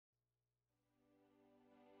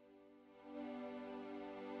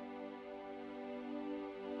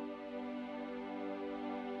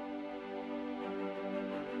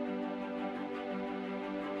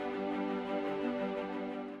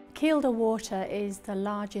Kielder Water is the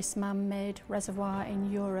largest man-made reservoir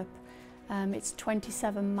in Europe. It's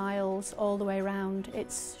 27 miles all the way around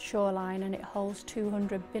its shoreline, and it holds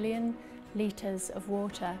 200 billion litres of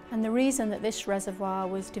water. And the reason that this reservoir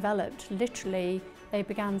was developed, literally they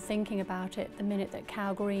began thinking about it the minute that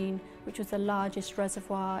Cow Green, which was the largest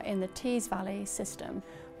reservoir in the Tees Valley system,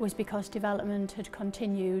 was because development had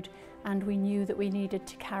continued and we knew that we needed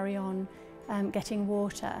to carry on getting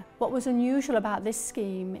water. What was unusual about this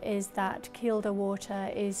scheme is that Kielder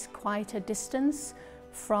Water is quite a distance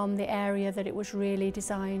from the area that it was really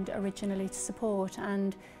designed originally to support,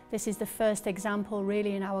 and this is the first example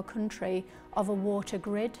really in our country of a water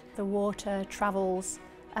grid. The water travels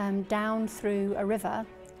down through a river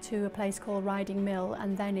to a place called Riding Mill,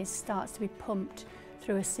 and then it starts to be pumped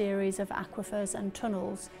through a series of aquifers and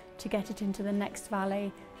tunnels to get it into the next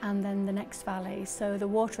valley and then the next valley. So the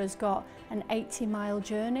water has got an 80-mile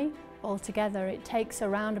journey altogether. It takes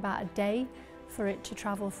around about a day for it to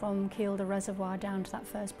travel from Kielder Reservoir down to that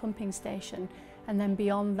first pumping station, and then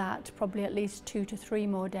beyond that probably at least 2 to 3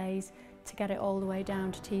 more days to get it all the way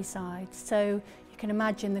down to Teesside. So you can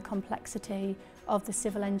imagine the complexity of the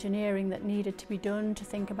civil engineering that needed to be done to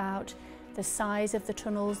think about the size of the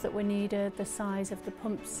tunnels that were needed, the size of the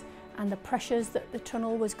pumps and the pressures that the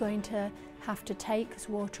tunnel was going to have to take, because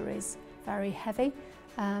water is very heavy,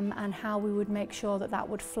 and how we would make sure that that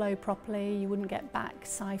would flow properly, you wouldn't get back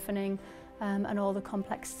siphoning, and all the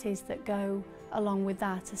complexities that go along with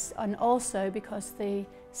that. And also, because the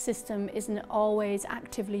system isn't always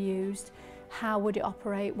actively used, how would it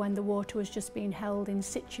operate when the water was just being held in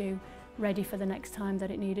situ, ready for the next time that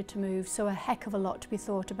it needed to move? So a heck of a lot to be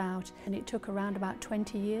thought about, and it took around about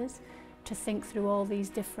 20 years to think through all these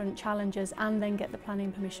different challenges and then get the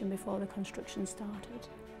planning permission before the construction started.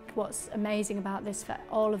 What's amazing about this, for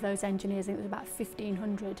all of those engineers, I think there was about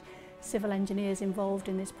 1,500 civil engineers involved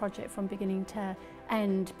in this project from beginning to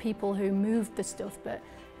end, people who moved the stuff, but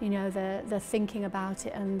you know, the thinking about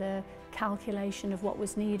it and the calculation of what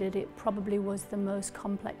was needed, it probably was the most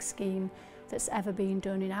complex scheme that's ever been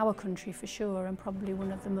done in our country for sure, and probably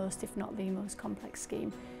one of the most, if not the most complex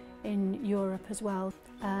scheme in Europe as well.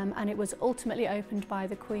 And it was ultimately opened by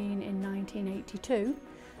the Queen in 1982,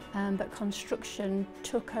 but construction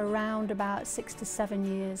took around about 6 to 7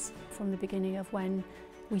 years from the beginning of when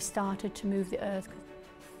we started to move the earth.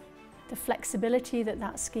 The flexibility that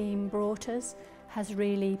that scheme brought us has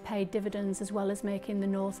really paid dividends, as well as making the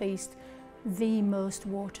North East the most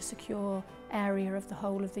water secure area of the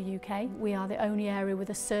whole of the UK. We are the only area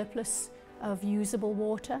with a surplus of usable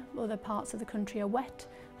water. Other parts of the country are wet,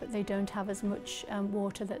 but they don't have as much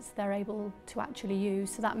water that they're able to actually use.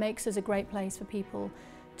 So that makes us a great place for people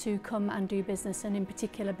to come and do business, and in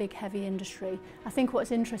particular big heavy industry. I think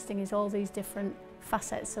what's interesting is all these different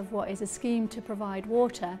facets of what is a scheme to provide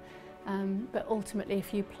water, but ultimately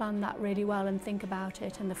if you plan that really well and think about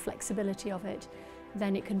it and the flexibility of it,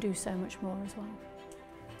 then it can do so much more as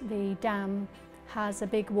well. The dam has a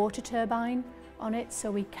big water turbine on it, so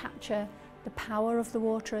we capture the power of the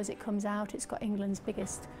water as it comes out. It's got England's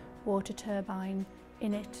biggest water turbine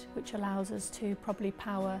in it, which allows us to probably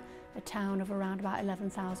power a town of around about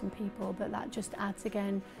 11,000 people, but that just adds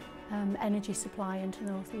again energy supply into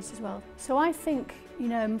the North East as well. So I think, you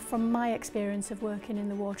know, from my experience of working in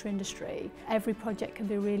the water industry, every project can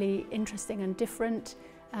be really interesting and different,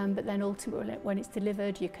 but then ultimately when it's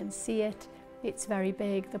delivered you can see it. It's very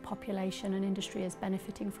big, the population and industry is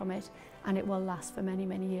benefiting from it, and it will last for many,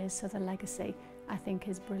 many years, so the legacy I think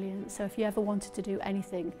is brilliant. So if you ever wanted to do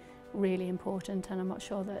anything really important, and I'm not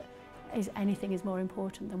sure that anything is more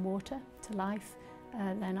important than water to life,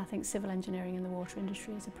 then I think civil engineering in the water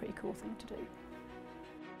industry is a pretty cool thing to do.